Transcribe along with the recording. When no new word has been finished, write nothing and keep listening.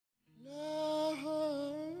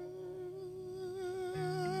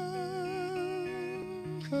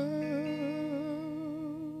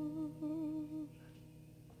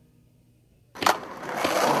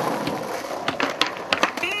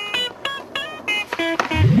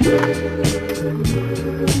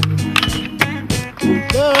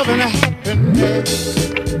Love and happiness.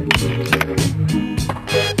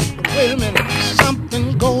 Wait a minute,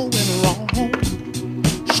 something's going wrong.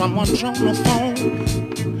 Someone's on the phone,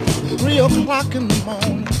 3 o'clock in the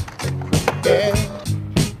morning. Yeah,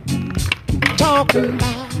 talking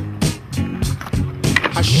about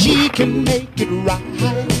how she can make it right.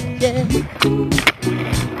 Yeah,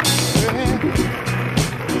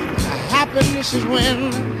 happiness is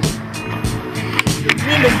when you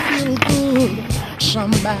really feel good.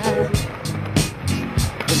 Somebody,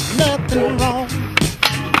 there's nothing wrong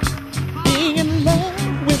being in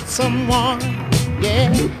love with someone.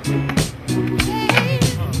 Yeah.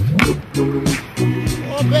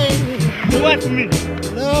 Oh baby, Watch me.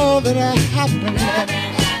 love and happiness.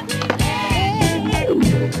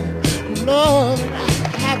 Love and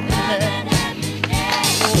happiness.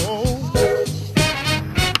 Oh.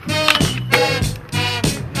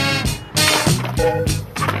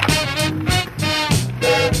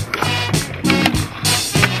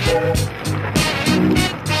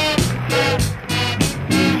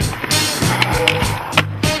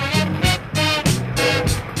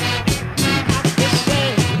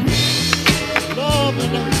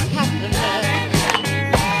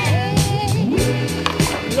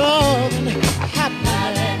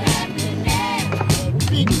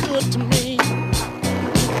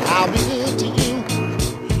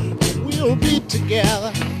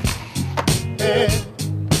 Together, yeah.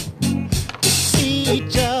 To see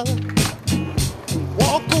each other,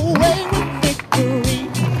 walk away with victory,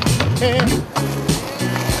 yeah.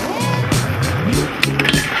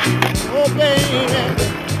 Oh baby,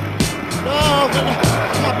 love and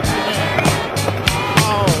happiness.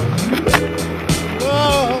 Oh,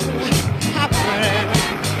 love and happiness.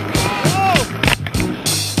 Oh,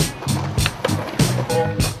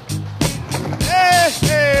 hey,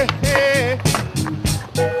 hey, hey.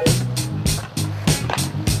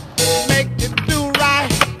 Make you do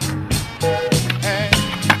right, and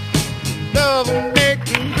love will make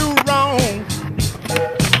you do wrong,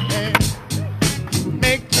 and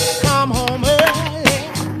make you come home early,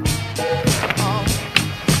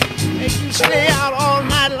 make you stay out all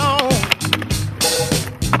night long.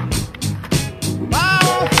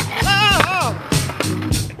 Oh, oh.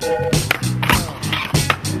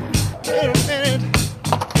 Wait a minute,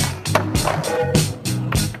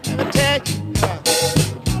 let me tell you.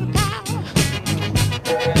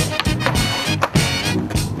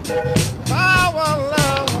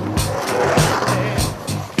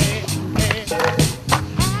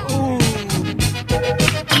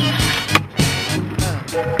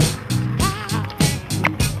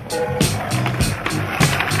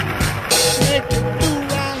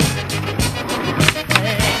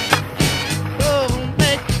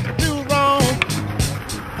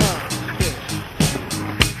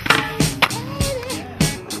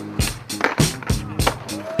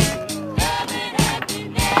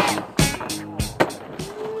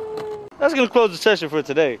 That's gonna close the session for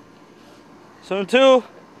today. So until,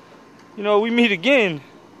 we meet again,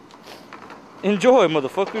 enjoy,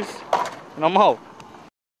 motherfuckers. And I'm out.